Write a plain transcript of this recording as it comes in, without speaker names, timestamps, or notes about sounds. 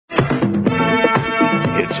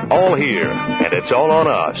All here, and it's all on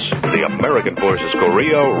us, the American Forces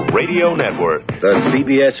Korea Radio Network. The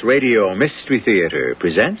CBS Radio Mystery Theater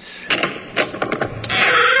presents...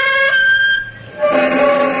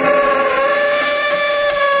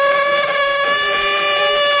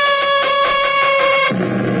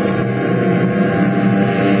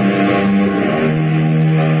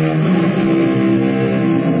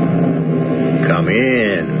 Come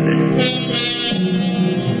in.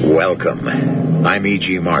 Welcome. I'm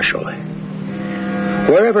E.G. Marshall.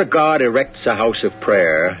 Wherever God erects a house of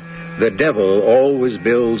prayer, the devil always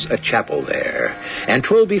builds a chapel there, and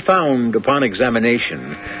 'twill be found upon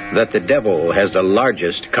examination that the devil has the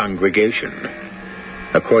largest congregation,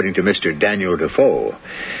 according to Mr. Daniel Defoe.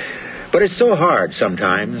 But it's so hard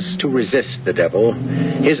sometimes to resist the devil.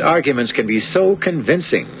 His arguments can be so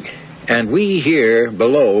convincing, and we here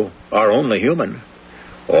below are only human.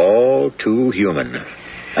 All too human.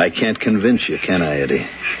 I can't convince you, can I, Eddie?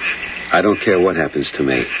 I don't care what happens to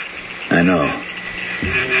me. I know.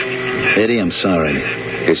 Eddie, I'm sorry.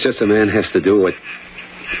 It's just a man has to do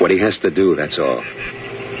what he has to do, that's all.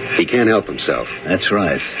 He can't help himself. That's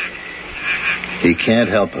right. He can't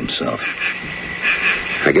help himself.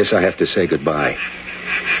 I guess I have to say goodbye.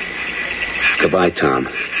 Goodbye, Tom.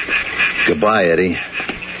 Goodbye, Eddie.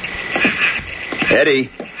 Eddie.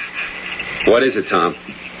 What is it, Tom?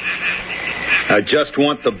 I just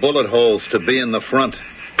want the bullet holes to be in the front.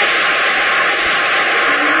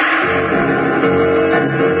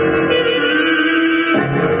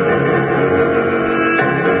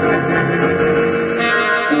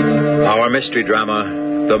 Our mystery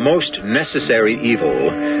drama, The Most Necessary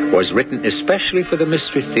Evil, was written especially for the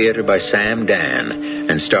Mystery Theater by Sam Dan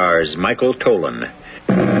and stars Michael Tolan.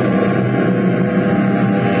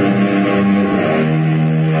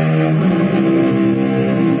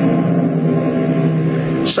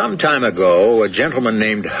 Some time ago, a gentleman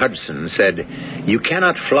named Hudson said, "You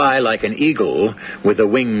cannot fly like an eagle with the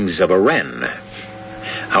wings of a wren."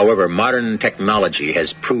 However, modern technology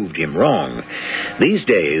has proved him wrong. These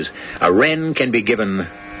days, a wren can be given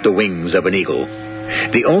the wings of an eagle.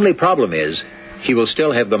 The only problem is he will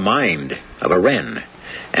still have the mind of a wren,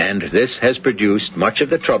 and this has produced much of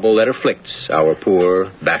the trouble that afflicts our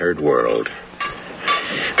poor, battered world.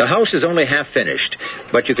 The house is only half finished,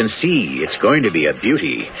 but you can see it's going to be a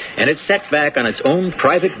beauty, and it's set back on its own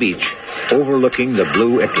private beach overlooking the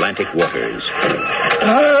blue Atlantic waters.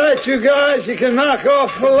 All right, you guys, you can knock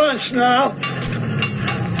off for lunch now.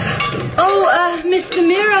 Oh, Mr.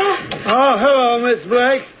 Mira. Oh, hello, Miss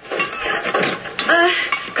Blake.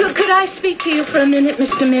 Could I speak to you for a minute,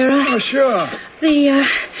 Mr. Mira? Oh, sure.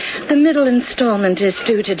 The middle installment is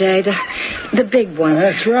due today, the big one.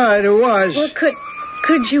 That's right, it was. Well,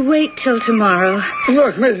 could you wait till tomorrow?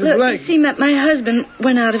 Look, Mrs. Blake. You see, my husband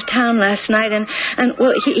went out of town last night, and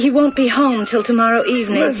well, he won't be home till tomorrow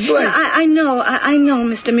evening. Miss Blake. I know,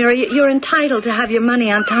 Mr. Mira. You're entitled to have your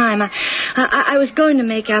money on time. I was going to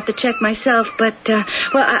make out the check myself, but,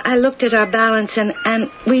 I looked at our balance, and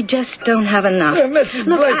we just don't have enough. Mrs.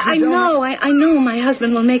 Look, Blake, I know my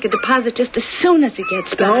husband will make a deposit just as soon as he gets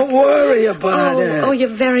back. Don't worry about it. Oh,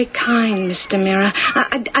 you're very kind, Mr. Mira.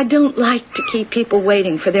 I don't like to keep people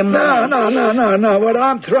waiting for their money. No. What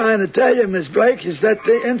I'm trying to tell you, Miss Blake, is that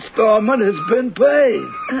the installment has been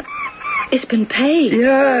paid. It's been paid?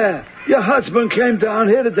 Yeah. Your husband came down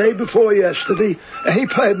here the day before yesterday, and he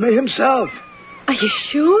paid me himself. Are you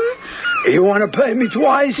sure? You want to pay me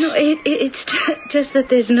twice? No, it's just that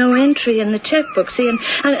there's no entry in the checkbook, see,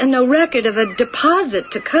 and no record of a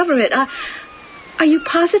deposit to cover it. Are you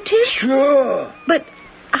positive? Sure. But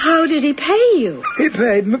how did he pay you? He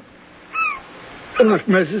paid me... Look,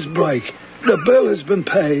 Mrs. Blake, the bill has been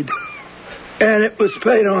paid, and it was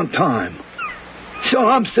paid on time. So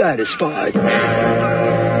I'm satisfied.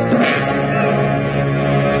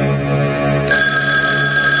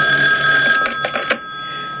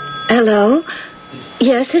 Hello?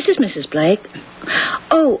 Yes, this is Mrs. Blake.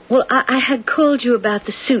 Oh, well, I had called you about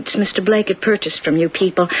the suits Mr. Blake had purchased from you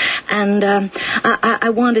people, and I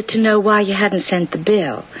wanted to know why you hadn't sent the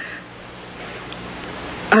bill.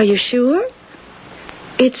 Are you sure?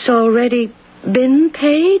 It's already been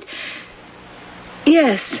paid?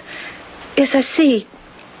 Yes, I see.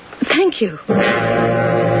 Thank you.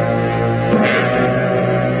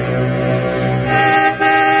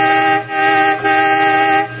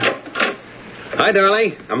 Hi,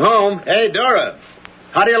 darling. I'm home. Hey, Dora.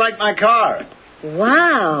 How do you like my car?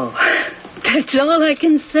 Wow. That's all I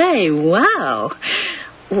can say. Wow.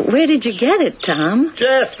 Where did you get it, Tom?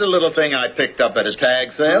 Just a little thing I picked up at a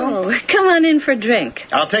tag sale. Oh, come on in for a drink.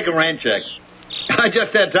 I'll take a rain check. I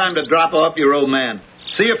just had time to drop off your old man.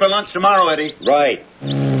 See you for lunch tomorrow, Eddie. Right.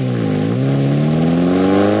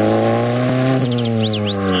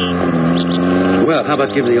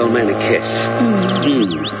 about giving the old man a kiss? Did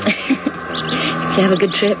you have a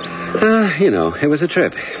good trip? It was a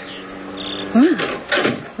trip.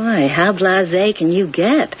 Why, how blasé can you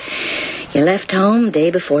get? You left home day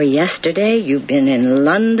before yesterday. You've been in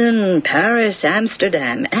London, Paris,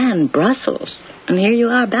 Amsterdam, and Brussels. And here you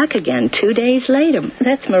are back again 2 days later.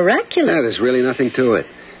 That's miraculous. Yeah, there's really nothing to it.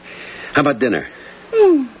 How about dinner?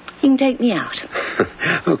 You can take me out.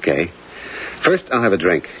 Okay. First, I'll have a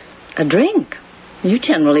drink. A drink? You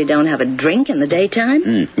generally don't have a drink in the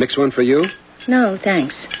daytime. Mix one for you? No,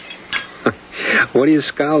 thanks. What are you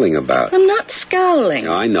scowling about? I'm not scowling.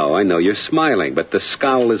 Oh, I know. You're smiling, but the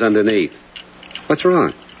scowl is underneath. What's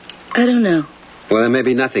wrong? I don't know. Well, then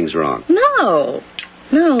maybe nothing's wrong. No,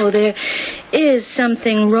 there is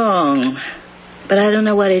something wrong. But I don't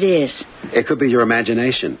know what it is. It could be your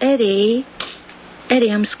imagination. Eddie,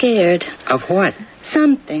 I'm scared. Of what?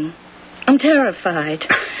 Something. I'm terrified.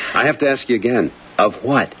 I have to ask you again. Of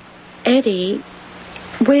what? Eddie,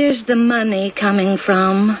 where's the money coming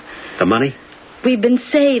from? The money? We've been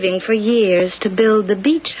saving for years to build the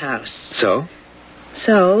beach house. So?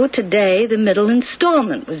 So, today, the middle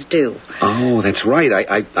installment was due. Oh, that's right.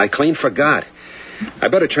 I clean forgot. I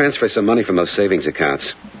better transfer some money from those savings accounts.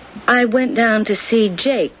 I went down to see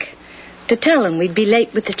Jake to tell him we'd be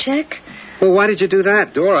late with the check. Well, why did you do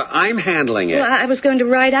that, Dora? I'm handling it. Well, I was going to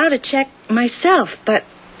write out a check myself, but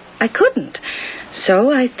I couldn't.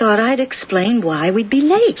 So I thought I'd explain why we'd be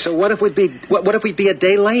late. So what if we'd be a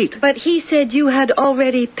day late? But he said you had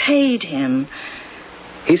already paid him.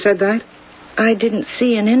 He said that? I didn't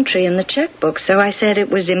see an entry in the checkbook, so I said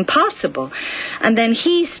it was impossible. And then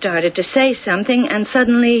he started to say something, and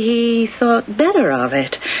suddenly he thought better of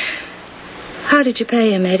it. How did you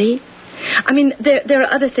pay him, Eddie? I mean, there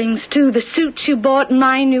are other things, too. The suits you bought,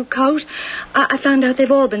 my new coat. I found out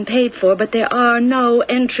they've all been paid for, but there are no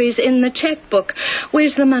entries in the checkbook.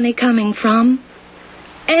 Where's the money coming from?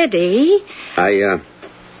 Eddie? I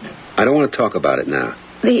don't want to talk about it now.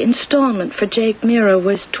 The installment for Jake Mira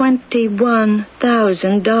was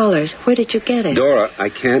 $21,000. Where did you get it? Dora, I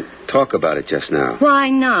can't talk about it just now.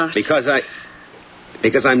 Why not? Because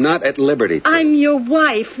I'm not at liberty to. I'm your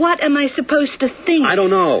wife. What am I supposed to think? I don't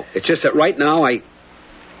know. It's just that right now I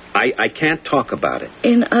can't talk about it.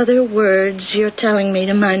 In other words, you're telling me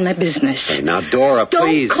to mind my business. Hey, now, Dora,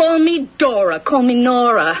 please. Don't call me Dora. Call me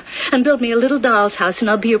Nora. And build me a little doll's house, and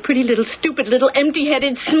I'll be your pretty little, stupid little,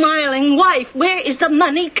 empty-headed, smiling wife. Where is the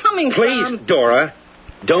money coming from? Please, Dora,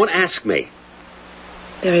 don't ask me.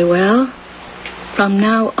 Very well. From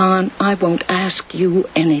now on, I won't ask you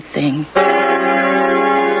anything.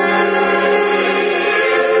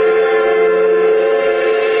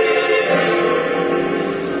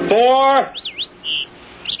 4.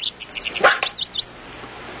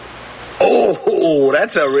 Oh,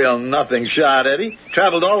 that's a real nothing shot, Eddie.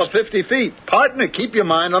 Traveled all of 50 feet. Partner, keep your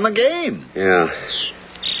mind on the game. Yeah.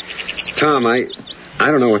 Tom, I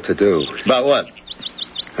don't know what to do. About what?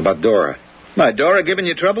 About Dora. My Dora giving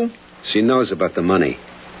you trouble? She knows about the money.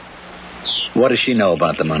 What does she know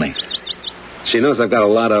about the money? She knows I've got a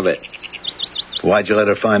lot of it. Why'd you let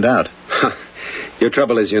her find out? Your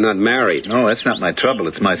trouble is you're not married. No, that's not my trouble.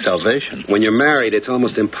 It's my salvation. When you're married, it's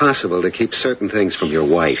almost impossible to keep certain things from your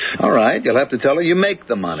wife. All right, you'll have to tell her you make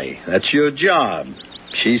the money. That's your job.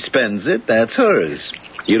 She spends it, that's hers.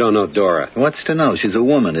 You don't know Dora. What's to know? She's a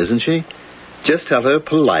woman, isn't she? Just tell her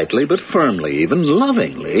politely, but firmly, even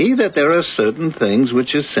lovingly, that there are certain things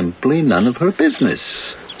which are simply none of her business.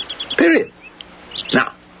 Period.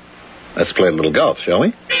 Now, let's play a little golf, shall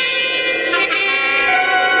we?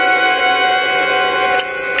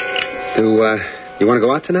 You want to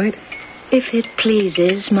go out tonight? If it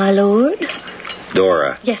pleases, my lord.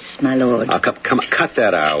 Dora. Yes, my lord. Come on, cut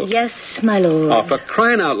that out. Yes, my lord. Oh, for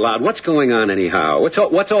crying out loud, what's going on anyhow? What's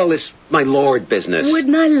all this my lord business? Would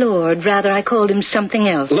my lord rather I called him something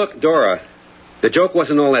else? Look, Dora, the joke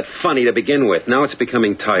wasn't all that funny to begin with. Now it's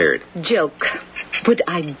becoming tired. Joke. Would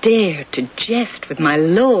I dare to jest with my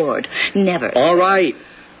lord? Never. All right.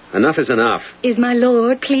 Enough is enough. Is my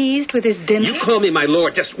lord pleased with his dinner? You call me my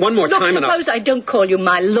lord just one more time and suppose I don't call you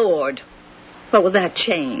my lord. What will that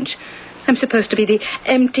change? I'm supposed to be the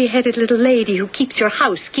empty-headed little lady who keeps your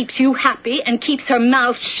house, keeps you happy, and keeps her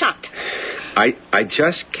mouth shut. I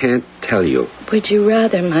just can't tell you. Would you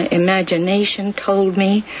rather my imagination told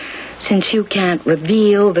me? Since you can't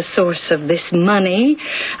reveal the source of this money,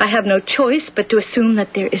 I have no choice but to assume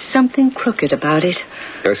that there is something crooked about it.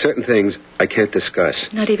 There are certain things I can't discuss.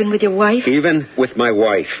 Not even with your wife? Even with my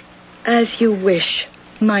wife. As you wish,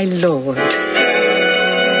 my lord.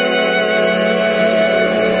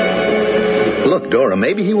 Look, Dora,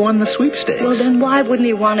 maybe he won the sweepstakes. Well, then why wouldn't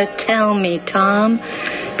he want to tell me, Tom?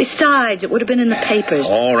 Besides, it would have been in the papers.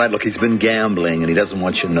 All right, look, he's been gambling, and he doesn't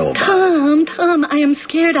want you to know about it. Tom, I am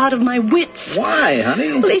scared out of my wits. Why,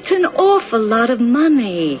 honey? Well, it's an awful lot of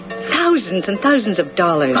money. Thousands and thousands of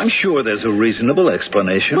dollars. I'm sure there's a reasonable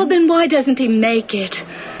explanation. Well, then why doesn't he make it?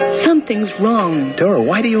 Something's wrong. Dora,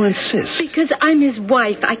 why do you insist? Because I'm his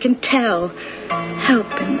wife. I can tell. Help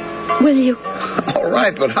him, will you? All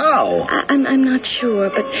right, but how? I'm not sure,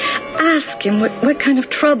 but ask him what kind of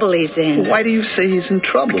trouble he's in. Why do you say he's in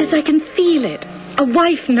trouble? Because I can feel it. A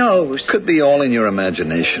wife knows. Could be all in your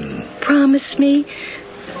imagination. Promise me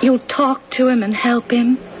you'll talk to him and help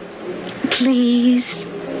him. Please.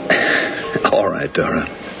 All right, Dora.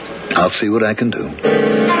 I'll see what I can do.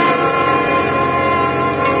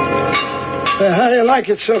 How do you like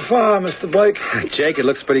it so far, Mr. Blake? Jake, it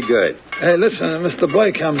looks pretty good. Hey, listen, Mr.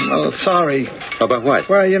 Blake, I'm sorry. About what?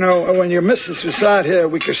 Well, you know, when your missus was out here a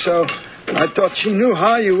week or so, I thought she knew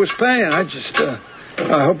how you was paying.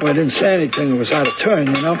 I hope I didn't say anything that was out of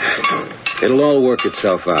turn, you know. It'll all work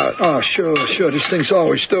itself out. Oh, sure. These things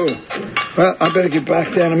always do. Well, I better get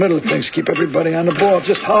back there in the middle of things. Keep everybody on the ball.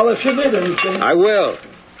 Just holler if you need anything. I will.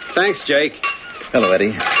 Thanks, Jake. Hello,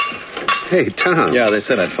 Eddie. Hey, Tom. Yeah, they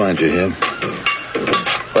said I'd find you here.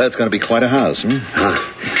 Well, it's going to be quite a house,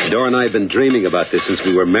 Dora and I have been dreaming about this since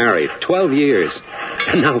we were married. 12 years.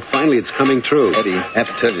 And now, finally, it's coming true. Eddie, I have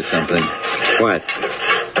to tell you something. What?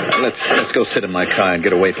 Let's go sit in my car and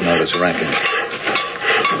get away from all this racket.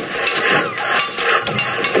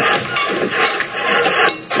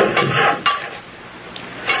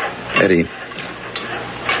 Eddie,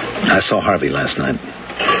 I saw Harvey last night.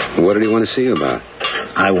 What did he want to see you about?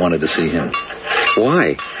 I wanted to see him.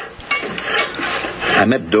 Why? I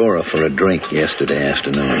met Dora for a drink yesterday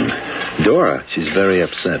afternoon. Dora? She's very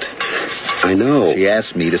upset. I know. She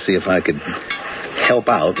asked me to see if I could help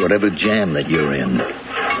out whatever jam that you're in.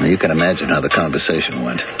 Now, you can imagine how the conversation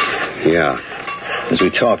went. Yeah. As we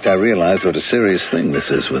talked, I realized what a serious thing this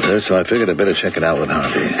is with her, so I figured I'd better check it out with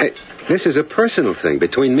Harvey. Hey, this is a personal thing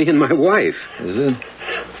between me and my wife. Is it?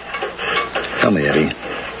 Tell me, Eddie.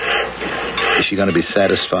 Is she going to be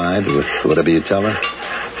satisfied with whatever you tell her?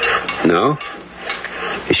 No.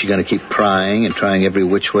 Is she going to keep prying and trying every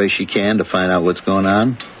which way she can to find out what's going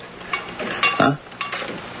on? Huh?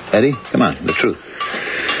 Eddie, come on, the truth.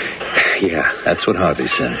 Yeah. That's what Harvey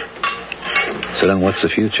said. So then what's the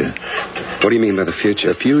future? What do you mean by the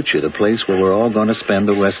future? The future, the place where we're all going to spend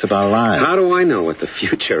the rest of our lives. How do I know what the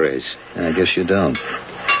future is? I guess you don't.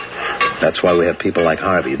 That's why we have people like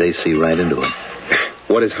Harvey. They see right into it.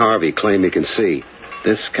 What does Harvey claim he can see?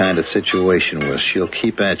 This kind of situation where she'll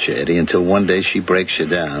keep at you, Eddie, until one day she breaks you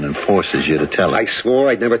down and forces you to tell her. I swore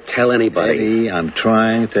I'd never tell anybody. Eddie, I'm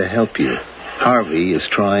trying to help you. Harvey is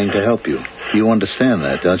trying to help you. You understand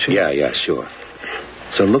that, don't you? Yeah, sure.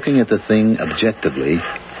 So looking at the thing objectively,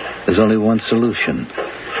 there's only one solution.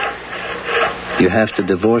 You have to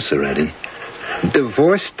divorce her, Eddie.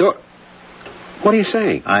 Divorce? What are you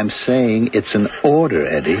saying? I'm saying it's an order,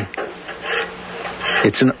 Eddie.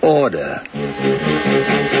 It's an order.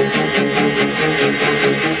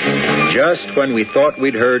 Just when we thought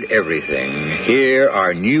we'd heard everything, here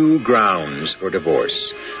are new grounds for divorce.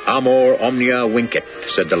 Amor omnia vincit,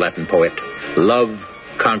 said the Latin poet. Love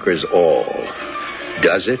conquers all.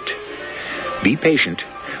 Does it? Be patient.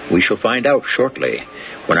 We shall find out shortly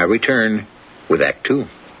when I return with Act 2.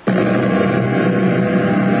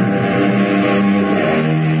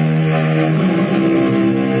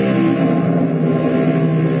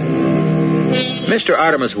 Mr.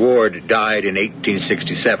 Artemus Ward died in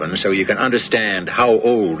 1867, so you can understand how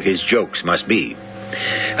old his jokes must be.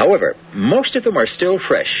 However, most of them are still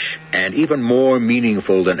fresh and even more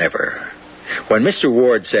meaningful than ever. When Mr.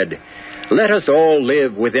 Ward said, "Let us all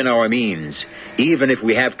live within our means, even if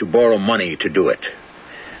we have to borrow money to do it,"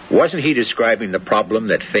 wasn't he describing the problem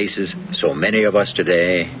that faces so many of us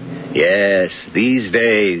today? Yes, these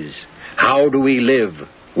days. How do we live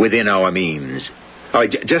within our means? All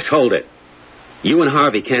right, just hold it. You and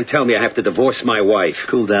Harvey can't tell me I have to divorce my wife.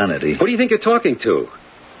 Cool down, Eddie. Who do you think you're talking to?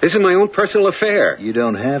 This is my own personal affair. You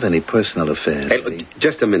don't have any personal affairs. Hey, look,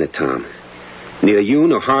 just a minute, Tom. Neither you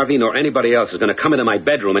nor Harvey nor anybody else is going to come into my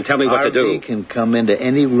bedroom and tell me what to do. Harvey can come into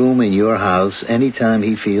any room in your house anytime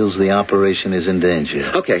he feels the operation is in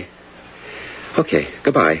danger. Okay,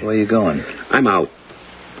 goodbye. Where are you going? I'm out.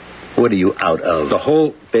 What are you out of? The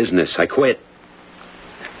whole business. I quit.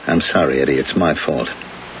 I'm sorry, Eddie. It's my fault.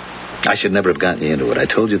 I should never have gotten you into it. I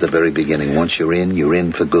told you at the very beginning, once you're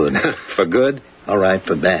in for good. For good? All right,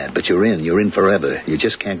 for bad. But you're in forever. You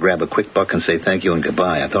just can't grab a quick buck and say thank you and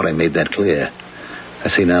goodbye. I thought I made that clear. I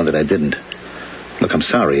see now that I didn't. Look, I'm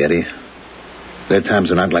sorry, Eddie. There are times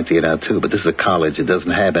when I'd like to get out, too, but this is a college that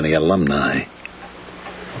doesn't have any alumni.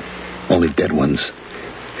 Only dead ones.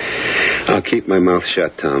 I'll keep my mouth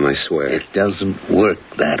shut, Tom, I swear. It doesn't work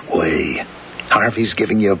that way. Harvey's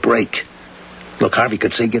giving you a break. Look, Harvey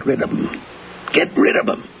could say get rid of him. Get rid of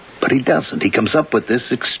him. But he doesn't. He comes up with this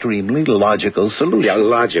extremely logical solution. Yeah,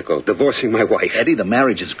 logical. Divorcing my wife. Eddie, the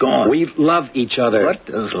marriage is gone. We love each other. What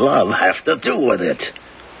does love have to do with it?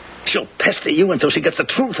 She'll pester you until she gets the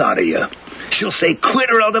truth out of you. She'll say,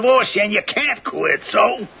 quit or I'll divorce you, and you can't quit,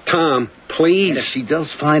 so... Tom, please. And if she does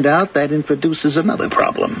find out, that introduces another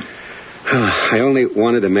problem. I only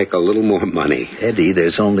wanted to make a little more money. Eddie,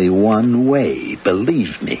 there's only one way.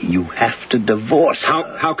 Believe me, you have to divorce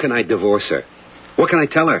her. How can I divorce her? What can I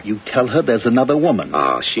tell her? You tell her there's another woman.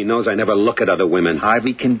 Oh, she knows I never look at other women.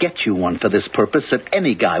 Harvey can get you one for this purpose that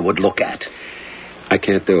any guy would look at. I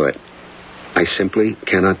can't do it. I simply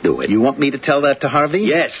cannot do it. You want me to tell that to Harvey?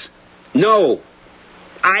 Yes. No.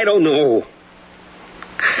 I don't know.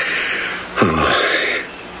 Oh.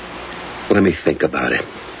 Let me think about it.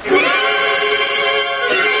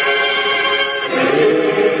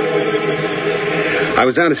 I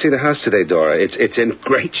was down to see the house today, Dora. It's in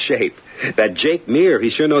great shape. That Jake Meir, he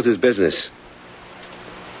sure knows his business.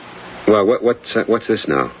 Well, what's this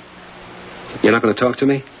now? You're not going to talk to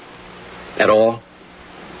me? At all?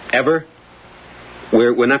 Ever?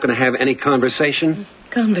 We're not going to have any conversation?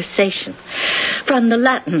 Conversation. From the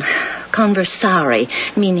Latin, conversare,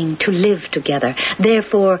 meaning to live together.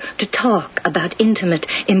 Therefore, to talk about intimate,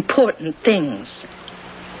 important things.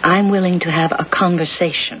 I'm willing to have a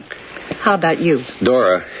conversation. How about you?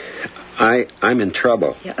 Dora, I'm in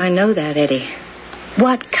trouble. Yeah, I know that, Eddie.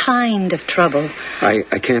 What kind of trouble?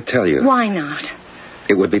 I can't tell you. Why not?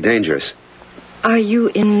 It would be dangerous. Are you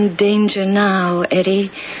in danger now,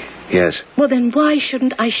 Eddie? Yes. Well, then why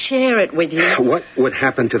shouldn't I share it with you? What would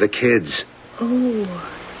happen to the kids?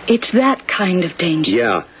 Oh, it's that kind of danger.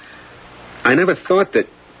 Yeah. I never thought that...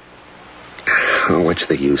 Oh, what's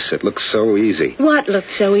the use? It looks so easy. What looks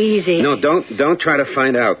so easy? No, don't try to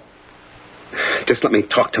find out. Just let me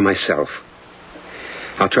talk to myself.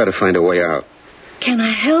 I'll try to find a way out. Can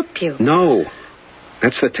I help you? No.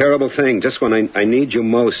 That's the terrible thing. Just when I need you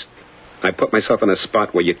most, I put myself in a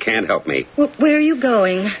spot where you can't help me. Well, where are you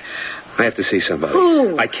going? I have to see somebody.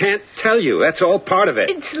 Who? I can't tell you. That's all part of it.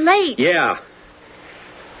 It's late. Yeah.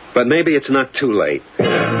 But maybe it's not too late.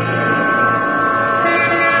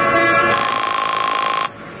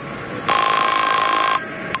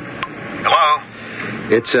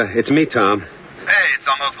 It's me, Tom. Hey, it's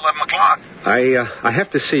almost 11 o'clock. I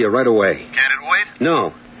have to see you right away. Can't it wait?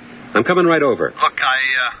 No. I'm coming right over. Look, I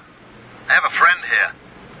have a friend here.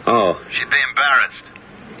 Oh. She'd be embarrassed.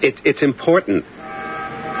 It's important.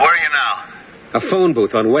 Where are you now? A phone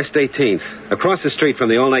booth on West 18th, across the street from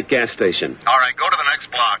the all-night gas station. All right, go to the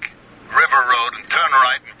next block, River Road, and turn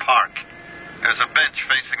right and park. There's a bench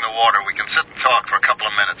facing the water. We can sit and talk for a couple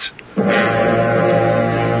of minutes.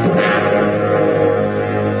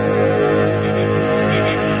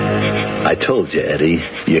 I told you, Eddie,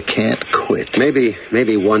 you can't quit.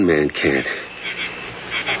 Maybe one man can't.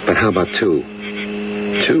 But how about two?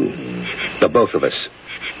 Two? The both of us.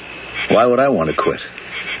 Why would I want to quit?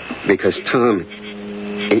 Because, Tom,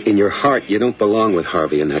 in your heart, you don't belong with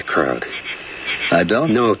Harvey in that crowd. I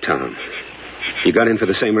don't? No, Tom. You got in for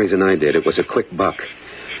the same reason I did. It was a quick buck.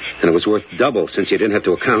 And it was worth double since you didn't have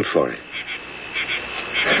to account for it.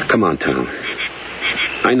 Come on, Tom.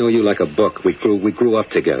 I know you like a book. We grew up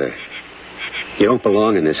together. You don't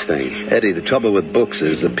belong in this thing. Eddie, the trouble with books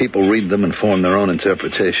is that people read them and form their own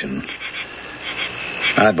interpretation.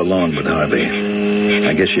 I belong with Harvey.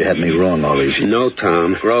 I guess you had me wrong all these years. No,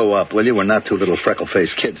 Tom. Grow up, will you? We're not two little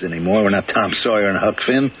freckle-faced kids anymore. We're not Tom Sawyer and Huck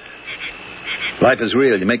Finn. Life is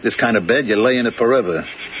real. You make this kind of bed, you lay in it forever.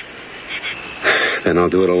 Then I'll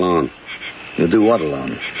do it alone. You'll do what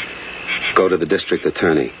alone? Go to the district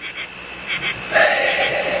attorney.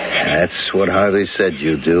 That's what Harvey said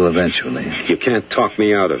you'd do eventually. You can't talk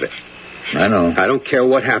me out of it. I know. I don't care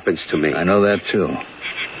what happens to me. I know that, too.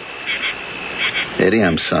 Eddie,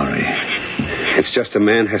 I'm sorry. It's just a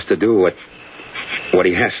man has to do what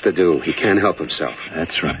he has to do. He can't help himself.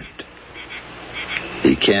 That's right.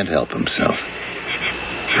 He can't help himself.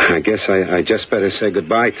 I guess I just better say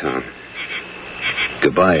goodbye, Tom.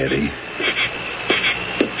 Goodbye, Eddie.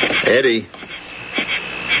 Eddie.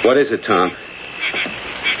 What is it, Tom?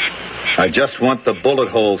 I just want the bullet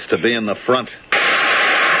holes to be in the front.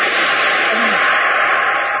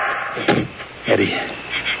 Eddie.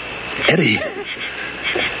 Eddie.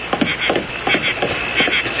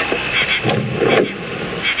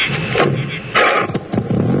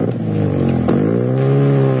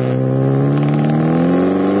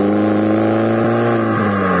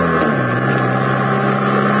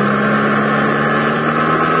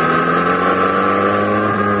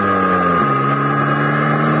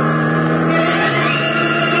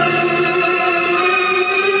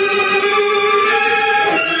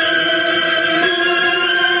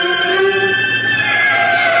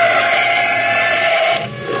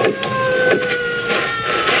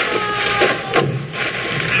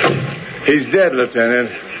 He's dead, Lieutenant.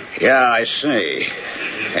 Yeah, I see.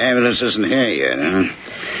 Ambulance isn't here yet,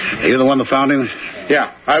 huh? Are you the one that found him?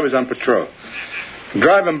 Yeah, I was on patrol.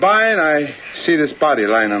 Driving by, and I see this body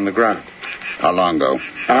lying on the ground. How long ago?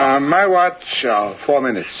 My watch, 4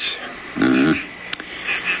 minutes.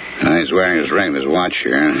 He's wearing his ring, his watch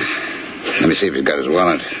here. Let me see if he's got his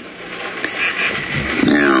wallet.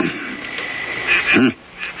 Yeah.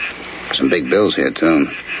 Some big bills here, too.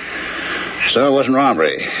 So it wasn't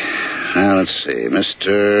robbery. Now, let's see.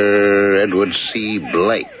 Mr. Edward C.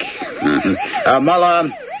 Blake. Mullah,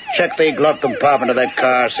 check the glove compartment of that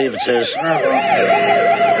car, see if it says...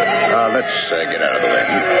 let's get out of the way.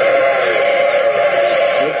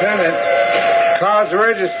 Lieutenant, car's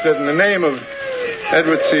registered in the name of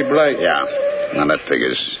Edward C. Blake. Yeah, now that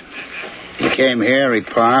figures. He came here, he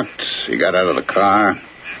parked, he got out of the car.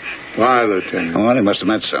 Why, Lieutenant? Well, he must have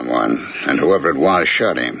met someone, and whoever it was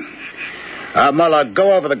shot him. Mullah,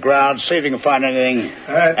 go over the ground, see if you can find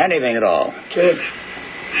anything at all. Kid.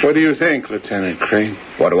 What do you think, Lieutenant Crane?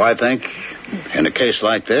 What do I think? In a case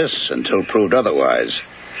like this, until proved otherwise,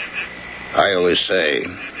 I always say,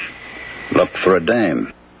 look for a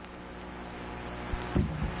dame.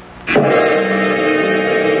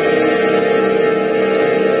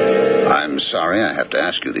 I'm sorry I have to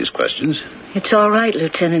ask you these questions. It's all right,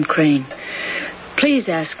 Lieutenant Crane. Please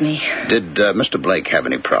ask me. Did Mr. Blake have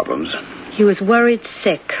any problems? He was worried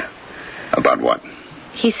sick. About what?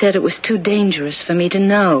 He said it was too dangerous for me to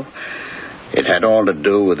know. It had all to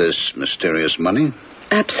do with this mysterious money?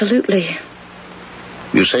 Absolutely.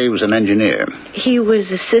 You say he was an engineer? He was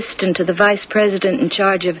assistant to the vice president in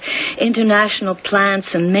charge of international plants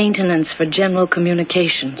and maintenance for general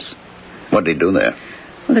communications. What did he do there?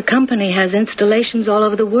 Well, the company has installations all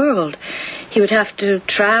over the world. He would have to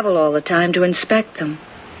travel all the time to inspect them.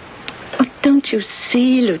 Oh, don't you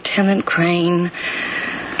see, Lieutenant Crane?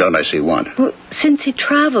 Don't I see what? Well, since he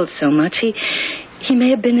traveled so much, he may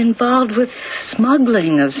have been involved with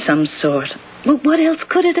smuggling of some sort. Well, what else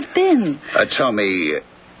could it have been? Tell me,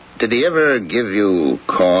 did he ever give you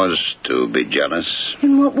cause to be jealous?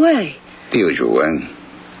 In what way? The usual way.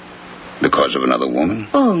 Because of another woman?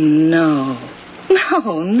 Oh, no.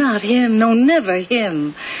 No, not him. No, never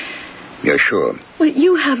him. You're sure? Well,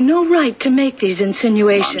 you have no right to make these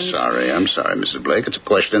insinuations. I'm sorry, Mrs. Blake. It's a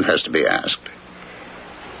question that has to be asked.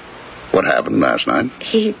 What happened last night?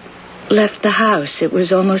 He left the house. It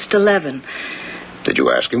was almost 11. Did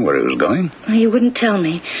you ask him where he was going? He wouldn't tell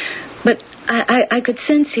me. But I could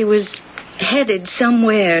sense he was headed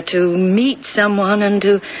somewhere to meet someone and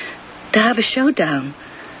to have a showdown.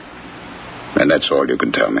 And that's all you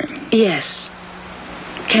can tell me? Yes.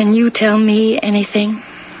 Can you tell me anything?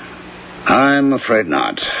 I'm afraid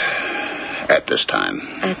not. At this time.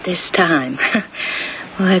 At this time.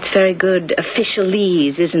 Well, that's very good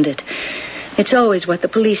officialese, isn't it? It's always what the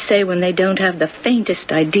police say when they don't have the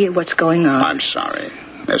faintest idea what's going on. I'm sorry.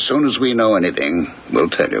 As soon as we know anything, we'll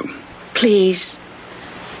tell you. Please.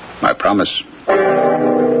 I promise.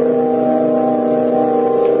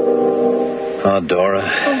 Oh, Dora.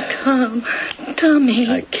 Oh, Tom. Tommy.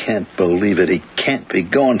 I can't believe it. He can't be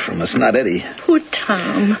gone from us, not Eddie. Poor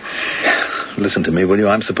Tom. Listen to me, will you?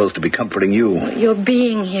 I'm supposed to be comforting you. Your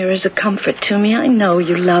being here is a comfort to me. I know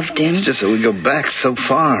you loved him. It's just that we go back so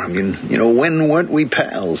far. I mean, when weren't we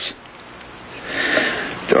pals?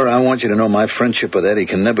 Dora, I want you to know my friendship with Eddie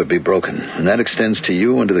can never be broken. And that extends to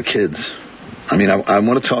you and to the kids. I mean, I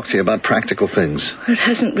want to talk to you about practical things. It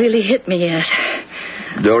hasn't really hit me yet.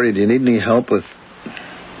 Dory, do you need any help with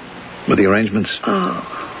the arrangements?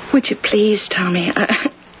 Oh, would you please, Tommy?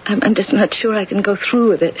 I'm just not sure I can go through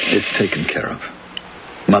with it. It's taken care of.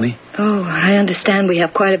 Money? Oh, I understand we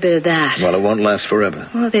have quite a bit of that. Well, it won't last forever.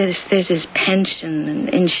 Well, there's his pension and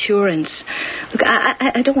insurance. Look,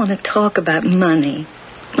 I don't want to talk about money.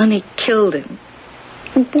 Money killed him.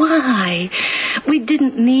 Why? We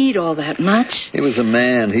didn't need all that much. He was a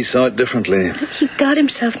man. He saw it differently. He got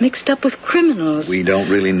himself mixed up with criminals. We don't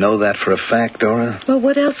really know that for a fact, Dora. Well,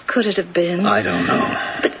 what else could it have been? I don't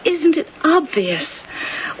know. But isn't it obvious?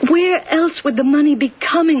 Where else would the money be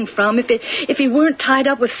coming from if he weren't tied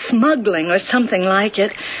up with smuggling or something like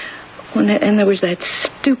it? And there was that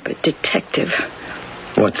stupid detective.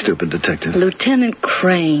 What stupid detective? Lieutenant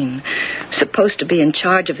Crane, supposed to be in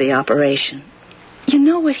charge of the operation. You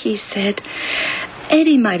know what he said?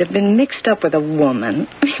 Eddie might have been mixed up with a woman.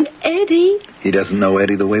 I mean, Eddie... He doesn't know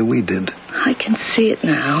Eddie the way we did. I can see it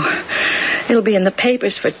now. It'll be in the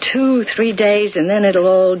papers for 2-3 days, and then it'll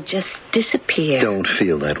all just disappear. Don't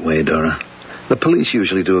feel that way, Dora. The police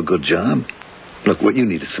usually do a good job. Look, what you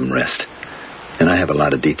need is some rest. And I have a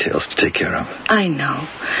lot of details to take care of. I know.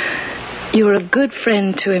 You were a good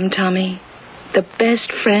friend to him, Tommy. The best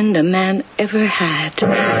friend a man ever had.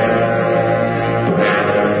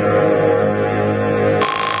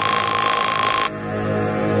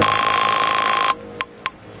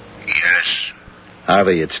 Yes.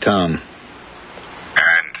 Harvey, it's Tom.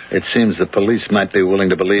 And? It seems the police might be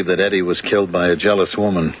willing to believe that Eddie was killed by a jealous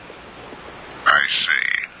woman. I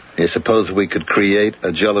see. You suppose we could create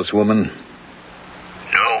a jealous woman?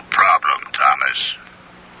 No problem, Thomas.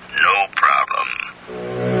 No problem.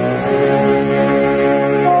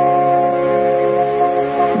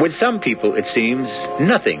 With some people, it seems,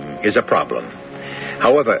 nothing is a problem.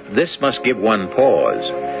 However, this must give one pause.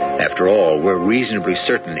 After all, we're reasonably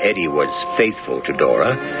certain Eddie was faithful to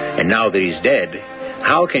Dora, and now that he's dead,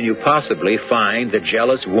 how can you possibly find the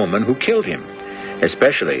jealous woman who killed him?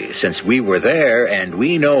 Especially since we were there and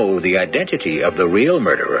we know the identity of the real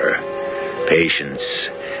murderer. Patience.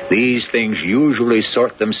 These things usually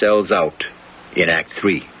sort themselves out in Act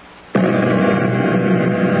 3.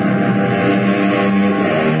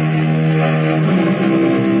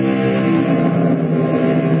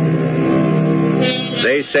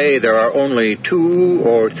 They say there are only 2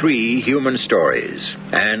 or 3 human stories,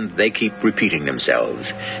 and they keep repeating themselves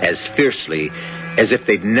as fiercely as if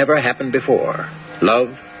they'd never happened before. Love,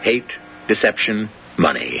 hate, deception,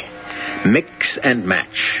 money. Mix and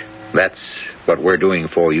match. That's what we're doing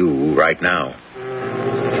for you right now.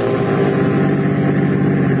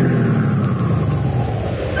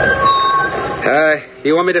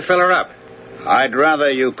 You want me to fill her up? I'd rather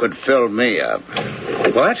you could fill me up.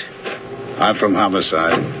 What? I'm from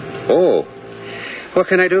homicide. Oh. What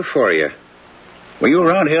can I do for you? Were you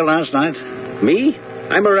around here last night? Me?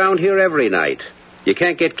 I'm around here every night. You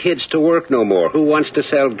can't get kids to work no more. Who wants to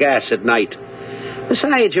sell gas at night?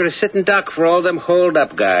 Besides, you're a sitting duck for all them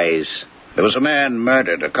hold-up guys. There was a man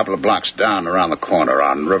murdered a couple of blocks down around the corner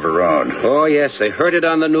on River Road. Oh, yes, I heard it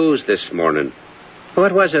on the news this morning.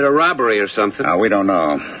 What was it, a robbery or something? We don't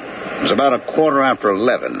know. It was about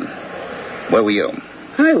 11:15. Where were you?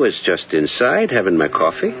 I was just inside having my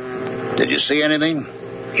coffee. Did you see anything?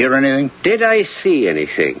 Hear anything? Did I see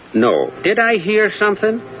anything? No. Did I hear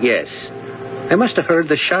something? Yes. I must have heard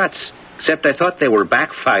the shots, except I thought they were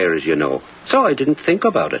backfires, you know. So I didn't think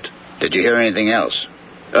about it. Did you hear anything else?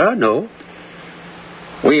 No.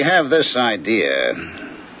 We have this idea.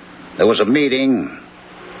 There was a meeting.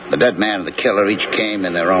 The dead man and the killer each came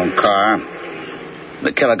in their own car.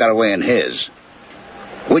 The killer got away in his.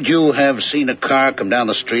 Would you have seen a car come down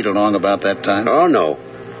the street along about that time? Oh, no.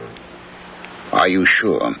 Are you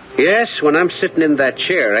sure? Yes, when I'm sitting in that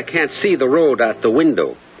chair, I can't see the road out the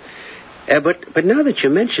window. But now that you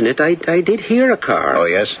mention it, I did hear a car. Oh,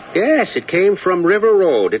 yes? Yes, it came from River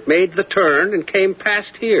Road. It made the turn and came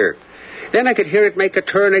past here. Then I could hear it make a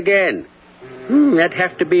turn again. That'd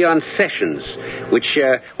have to be on Sessions, which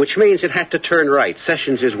means it had to turn right.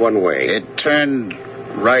 Sessions is one way. It turned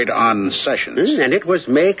right on Sessions. And it was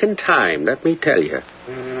making time, let me tell you.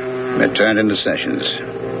 It turned into Sessions.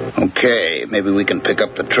 Okay, maybe we can pick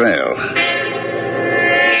up the trail.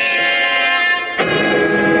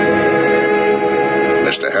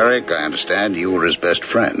 Mr. Herrick, I understand you were his best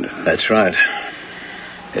friend. That's right.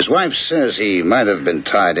 His wife says he might have been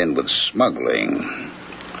tied in with smuggling.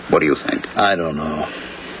 What do you think? I don't know.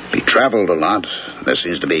 He traveled a lot. There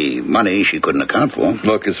seems to be money she couldn't account for.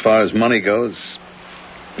 Look, as far as money goes,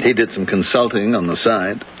 he did some consulting on the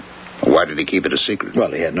side. Why did he keep it a secret?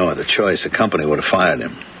 Well, he had no other choice. The company would have fired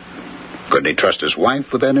him. Couldn't he trust his wife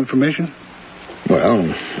with that information? Well,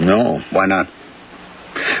 no. Why not?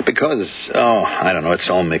 Because, I don't know, it's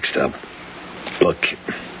all mixed up. Look,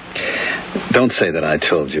 don't say that I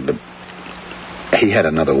told you, but he had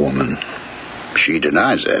another woman. She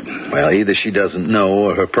denies that. Well, either she doesn't know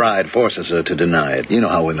or her pride forces her to deny it. You know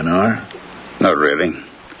how women are. Not really.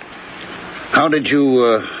 How did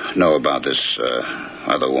you know about this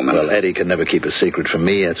other woman? Well, Eddie could never keep a secret from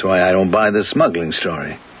me. That's why I don't buy this smuggling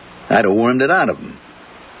story. I'd have wormed it out of him.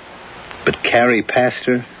 But Carrie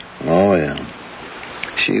Pastor? Oh, yeah.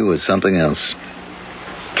 She was something else.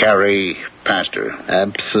 Carrie Pastor?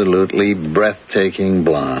 Absolutely breathtaking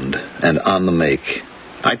blonde and on the make.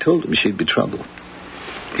 I told him she'd be trouble.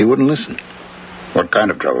 He wouldn't listen. What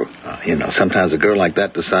kind of trouble? Sometimes a girl like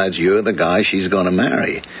that decides you're the guy she's going to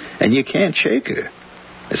marry. And you can't shake her.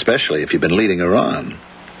 Especially if you've been leading her on.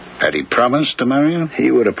 Had he promised to marry her?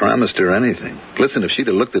 He would have promised her anything. Listen, if she'd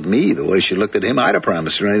have looked at me the way she looked at him, I'd have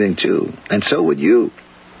promised her anything, too. And so would you.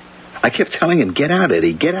 I kept telling him, get out,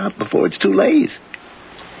 Eddie. Get out before it's too late.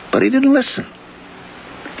 But he didn't listen.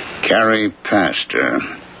 Carrie Pastor.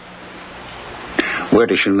 Where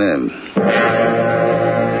does she live?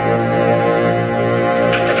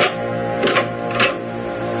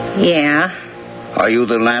 Are you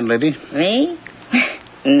the landlady? Me?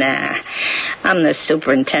 Nah, I'm the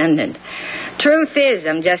superintendent. Truth is,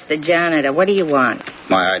 I'm just the janitor. What do you want?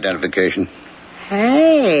 My identification.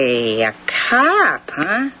 Hey, a cop,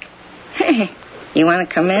 huh? Hey, you want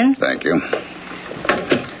to come in? Thank you.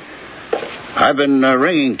 I've been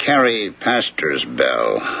ringing Carrie Pastor's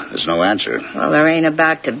bell. There's no answer. Well, there ain't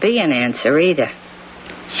about to be an answer either.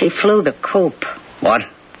 She flew the coop. What?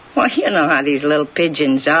 Well, you know how these little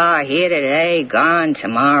pigeons are. Here today, gone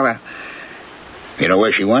tomorrow. You know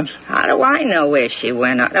where she went? How do I know where she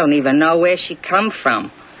went? I don't even know where she come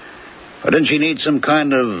from. Well, didn't she need some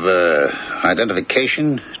kind of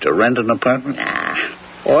identification to rent an apartment? Nah.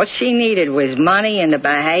 All she needed was money and to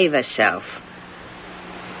behave herself.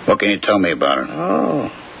 What can you tell me about her?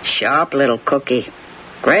 Oh, sharp little cookie.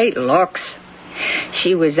 Great looks.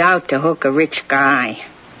 She was out to hook a rich guy.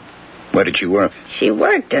 Where did she work? She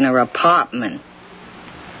worked in her apartment.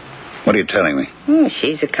 What are you telling me?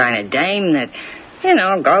 She's the kind of dame that,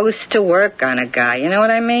 goes to work on a guy. You know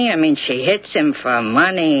what I mean? I mean, she hits him for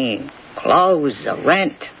money, clothes, or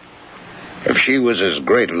rent. If she was as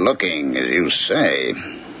great looking as you say,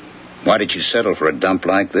 why did she settle for a dump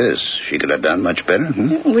like this? She could have done much better.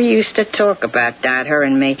 We used to talk about that, her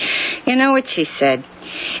and me. You know what she said?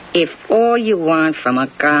 If all you want from a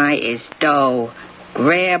guy is dough,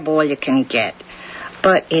 grab all you can get.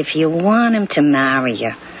 But if you want him to marry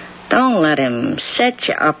you, don't let him set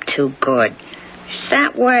you up too good.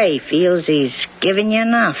 That way he feels he's giving you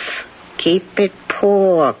enough. Keep it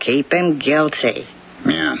poor. Keep him guilty.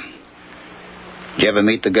 Yeah. Did you ever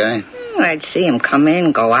meet the guy? I'd see him come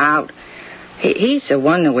in, go out. He's the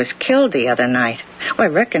one who was killed the other night. I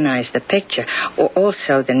recognize the picture.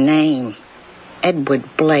 Also the name.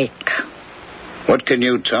 Edward Blake. What can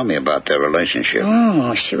you tell me about their relationship?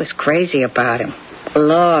 Oh, she was crazy about him.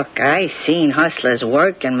 Look, I seen hustlers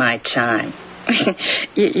work in my time.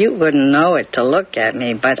 You wouldn't know it to look at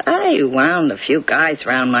me, but I wound a few guys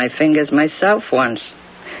around my fingers myself once.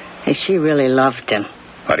 And she really loved him.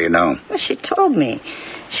 How do you know? Well, she told me.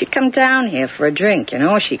 She come down here for a drink,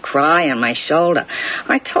 She'd cry on my shoulder.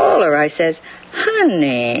 I told her, I says,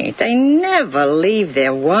 honey, they never leave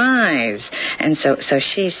their wives. And so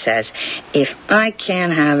she says, if I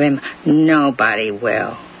can't have him, nobody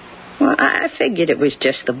will. Well, I figured it was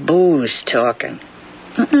just the booze talking.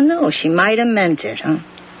 I don't know, she might have meant it, huh?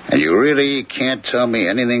 And you really can't tell me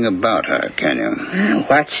anything about her, can you? Well,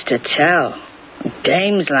 what's to tell?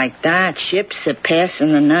 Dames like that, ships are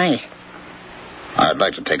passing the night. I'd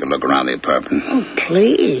like to take a look around the apartment. Oh,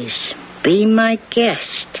 please, be my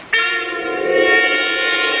guest.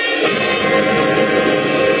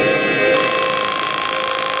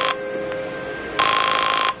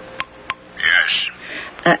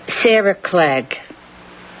 Yes. Sarah Clegg.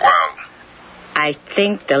 Well? I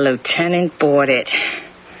think the lieutenant bought it.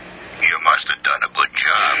 You must have done a good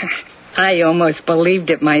job. I almost believed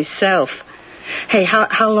it myself. Hey,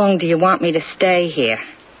 how long do you want me to stay here?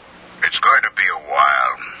 It's going to be a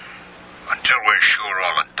while. Until we're sure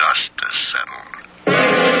all the dust is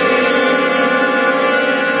settled.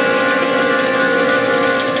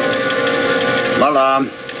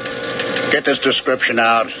 Mullah, get this description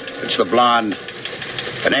out. It's the blonde.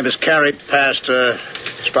 Her name is Carrie Pastor.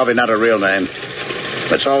 It's probably not her real name.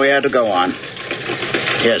 That's all we had to go on.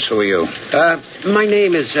 Yes, who are you? My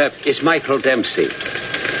name is Michael Dempsey.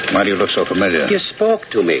 Why do you look so familiar? You spoke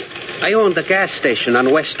to me. I own the gas station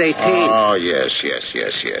on West 18. Oh, yes.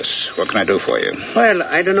 What can I do for you? Well,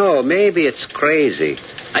 I don't know. Maybe it's crazy.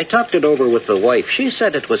 I talked it over with the wife. She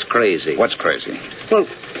said it was crazy. What's crazy? Well,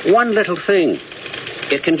 one little thing.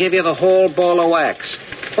 It can give you the whole ball of wax.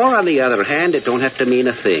 Or, on the other hand, it don't have to mean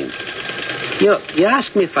a thing. You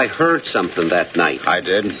asked me if I heard something that night. I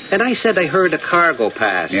did. And I said I heard a car go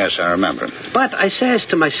past. Yes, I remember. But I says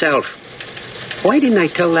to myself, why didn't I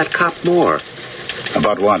tell that cop more?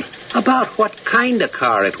 About what? About what kind of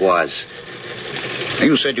car it was.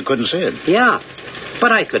 You said you couldn't see it. Yeah,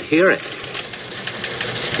 but I could hear it.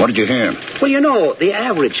 What did you hear? Well, the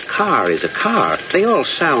average car is a car. They all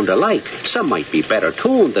sound alike. Some might be better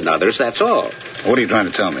tuned than others, that's all. What are you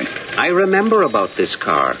trying to tell me? I remember about this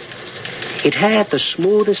car. It had the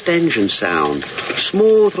smoothest engine sound.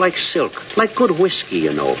 Smooth like silk. Like good whiskey,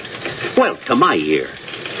 Well, to my ear.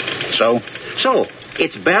 So? So,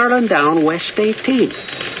 it's barreling down West 18.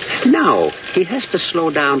 Now, he has to slow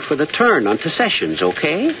down for the turn onto Sessions,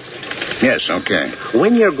 okay? Yes, okay.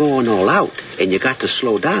 When you're going all out and you got to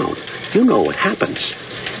slow down, you know what happens.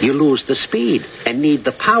 You lose the speed and need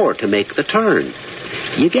the power to make the turn.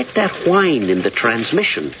 You get that whine in the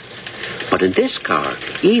transmission. But in this car,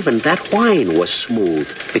 even that whine was smooth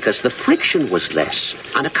because the friction was less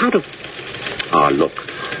on account of... Oh, look,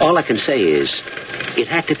 all I can say is it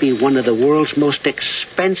had to be one of the world's most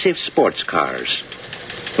expensive sports cars.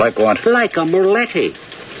 Like what? Like a Merletti.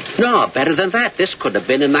 No, better than that. This could have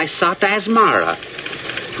been a Nisata Asmara.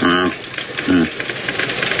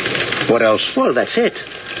 What else? Well, that's it.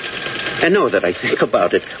 And now that I think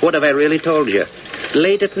about it, what have I really told you?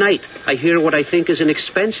 Late at night, I hear what I think is an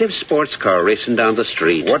expensive sports car racing down the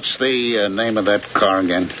street. What's the name of that car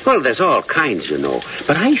again? Well, there's all kinds, you know.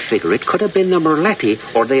 But I figure it could have been the Merletti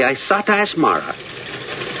or the Isata Asmara.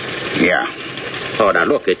 Yeah. Oh, now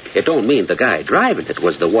look, it don't mean the guy driving it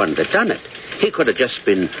was the one that done it. He could have just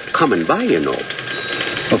been coming by, you know.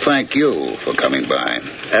 Well, thank you for coming by.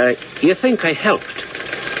 You think I helped?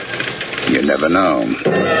 You never know.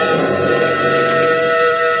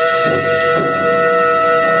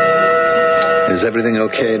 Is everything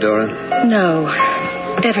okay, Dora? No,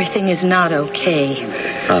 everything is not okay.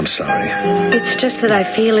 I'm sorry. It's just that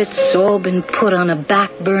I feel it's all been put on a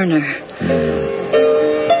back burner.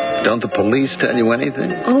 Don't the police tell you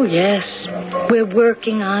anything? Oh, yes. We're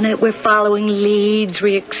working on it. We're following leads.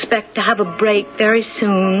 We expect to have a break very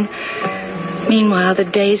soon. Meanwhile, the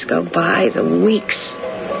days go by, the weeks.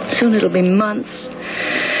 Soon it'll be months.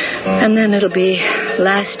 And then it'll be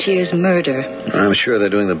last year's murder. I'm sure they're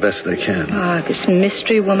doing the best they can. Ah, this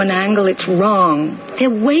mystery woman angle, it's wrong. They're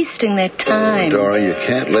wasting their time. Dora, you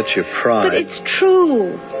can't let your pride... But it's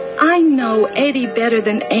true. I know Eddie better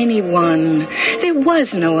than anyone. There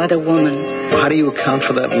was no other woman. How do you account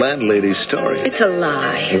for that landlady's story? It's a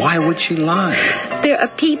lie. Why would she lie? There are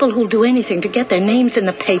people who'll do anything to get their names in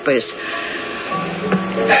the papers.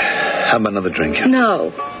 Have another drink.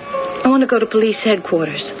 No. I want to go to police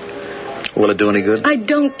headquarters. Will it do any good? I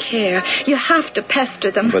don't care. You have to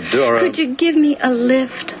pester them. But, Dora... Could you give me a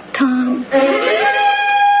lift, Tom?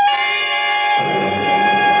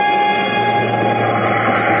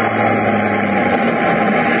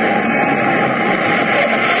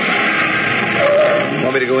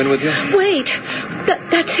 Want me to go in with you? Wait.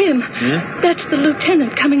 That's him. Hmm? That's the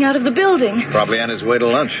lieutenant coming out of the building. Probably on his way to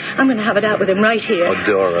lunch. I'm going to have it out with him right here. Oh,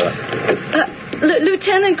 Dora.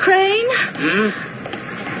 Lieutenant Crane? Hmm?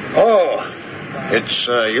 Oh, it's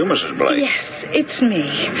you, Mrs. Blake. Yes, it's me.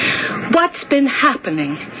 What's been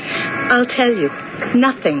happening? I'll tell you.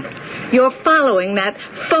 Nothing. You're following that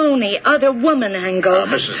phony other woman angle.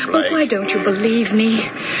 Mrs. Blake. But why don't you believe me?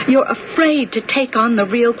 You're afraid to take on the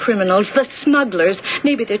real criminals, the smugglers.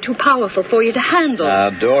 Maybe they're too powerful for you to handle. Now,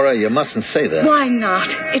 Dora, you mustn't say that. Why not?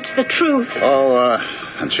 It's the truth. Oh,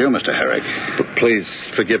 it's you, Mr. Herrick. But please,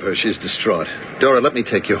 forgive her. She's distraught. Dora, let me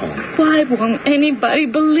take you home. Why won't anybody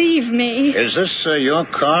believe me? Is this your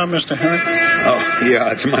car, Mr. Herrick? Oh,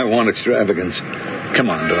 yeah, it's my one extravagance. Come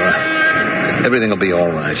on, Dora. Everything will be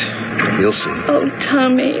all right. You'll see. Oh,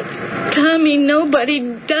 Tommy. Tommy, nobody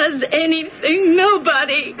does anything.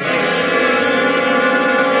 Nobody.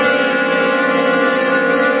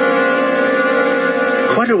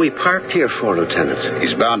 What are we parked here for, Lieutenant?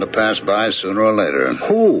 He's bound to pass by sooner or later.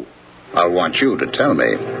 Who? I'll want you to tell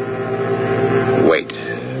me. Wait.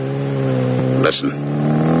 Listen.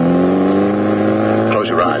 Close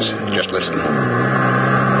your eyes. Just listen.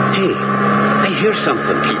 Hey, I hear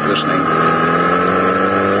something. Keep listening.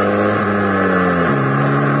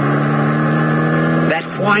 That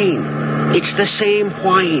whine. It's the same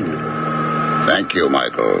whine. Thank you,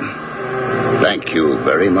 Michael. Thank you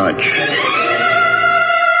very much.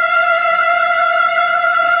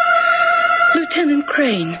 Lieutenant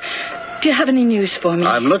Crane, do you have any news for me?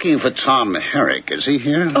 I'm looking for Tom Herrick. Is he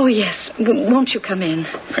here? Oh, yes. Won't you come in?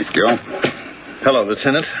 Thank you. Hello,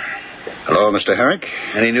 Lieutenant. Hello, Mr. Herrick.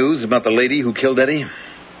 Any news about the lady who killed Eddie?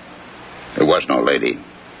 There was no lady.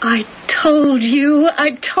 I told you.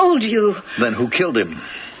 Then who killed him?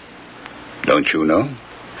 Don't you know?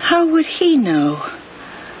 How would he know?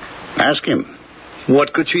 Ask him.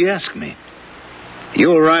 What could she ask me?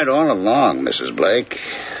 You were right all along, Mrs. Blake.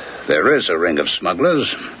 There is a ring of smugglers,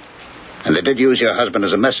 and they did use your husband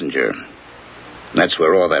as a messenger. That's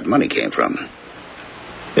where all that money came from.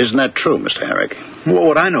 Isn't that true, Mr. Herrick? What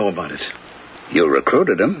would I know about it? You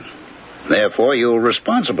recruited him. Therefore, you were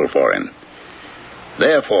responsible for him.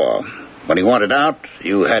 Therefore, when he wanted out,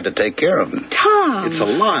 you had to take care of him. Tom! It's a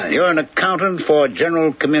lie. You're an accountant for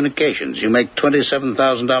general communications. You make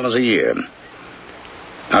 $27,000 a year.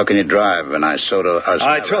 How can you drive an Isota?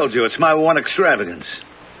 I told you, it's my one extravagance.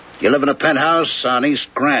 You live in a penthouse on East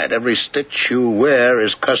Grant. Every stitch you wear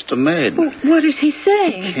is custom made. Well, what is he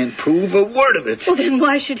saying? Can't prove a word of it. Well, then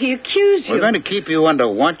why should he accuse you? We're going to keep you under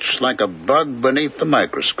watch like a bug beneath the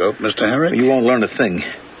microscope, Mr. Herrick. You won't learn a thing.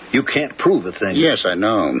 You can't prove a thing. Yes, I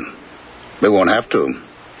know. We won't have to.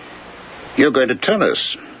 You're going to tell us.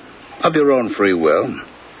 Of your own free will.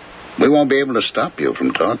 We won't be able to stop you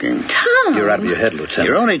from talking. Tom! You're out of your head, Lieutenant.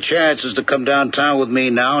 Your only chance is to come downtown with me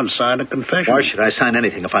now and sign a confession. Why should I sign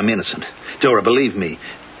anything if I'm innocent? Dora, believe me.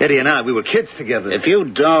 Eddie and I, we were kids together. If you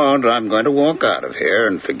don't, I'm going to walk out of here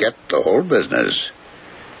and forget the whole business.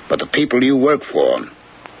 But the people you work for,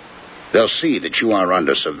 they'll see that you are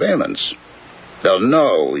under surveillance. They'll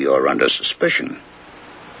know you're under suspicion.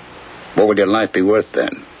 What would your life be worth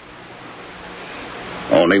then?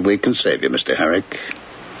 Only we can save you, Mr. Herrick.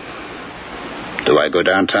 Do I go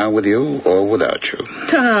downtown with you or without you?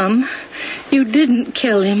 Tom, you didn't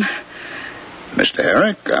kill him. Mr.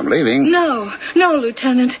 Herrick, I'm leaving. No,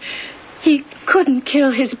 Lieutenant. He couldn't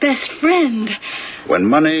kill his best friend. When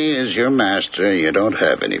money is your master, you don't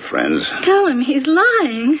have any friends. Tell him he's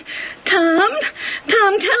lying. Tom,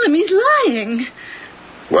 tell him he's lying.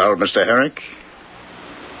 Well, Mr. Herrick,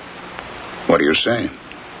 what do you say?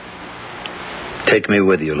 Take me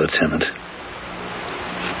with you, Lieutenant.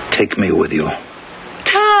 Take me with you.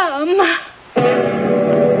 Tom!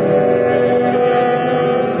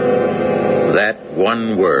 That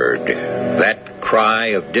one word, that cry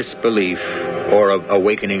of disbelief or of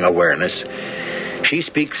awakening awareness, she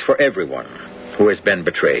speaks for everyone who has been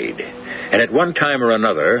betrayed. And at one time or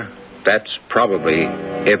another, that's probably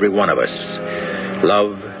every one of us.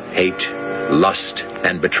 Love, hate, lust,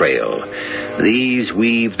 and betrayal. These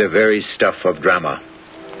weave the very stuff of drama.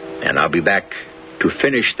 And I'll be back to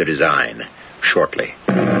finish the design shortly.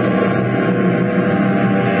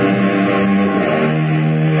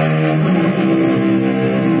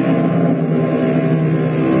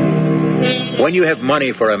 When you have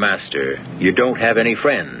money for a master, you don't have any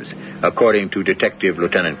friends, according to Detective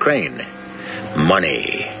Lieutenant Crane. Money,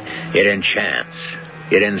 it enchants,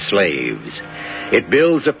 it enslaves. It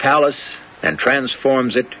builds a palace and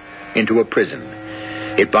transforms it into a prison.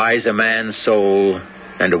 It buys a man's soul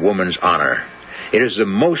and a woman's honor. It is the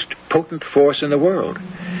most potent force in the world.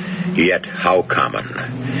 Yet how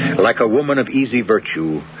common. Like a woman of easy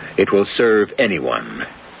virtue, it will serve anyone.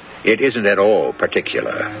 It isn't at all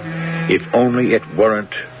particular. If only it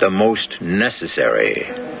weren't the most necessary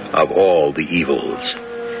of all the evils.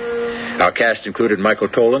 Our cast included Michael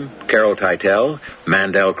Tolan, Carol Teitel,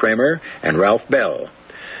 Mandel Kramer, and Ralph Bell.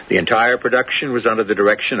 The entire production was under the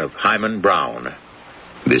direction of Himan Brown.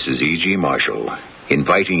 This is E.G. Marshall,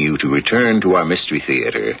 inviting you to return to our Mystery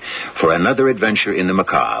Theater for another adventure in the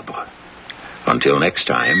macabre. Until next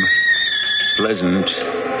time, pleasant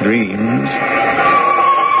dreams.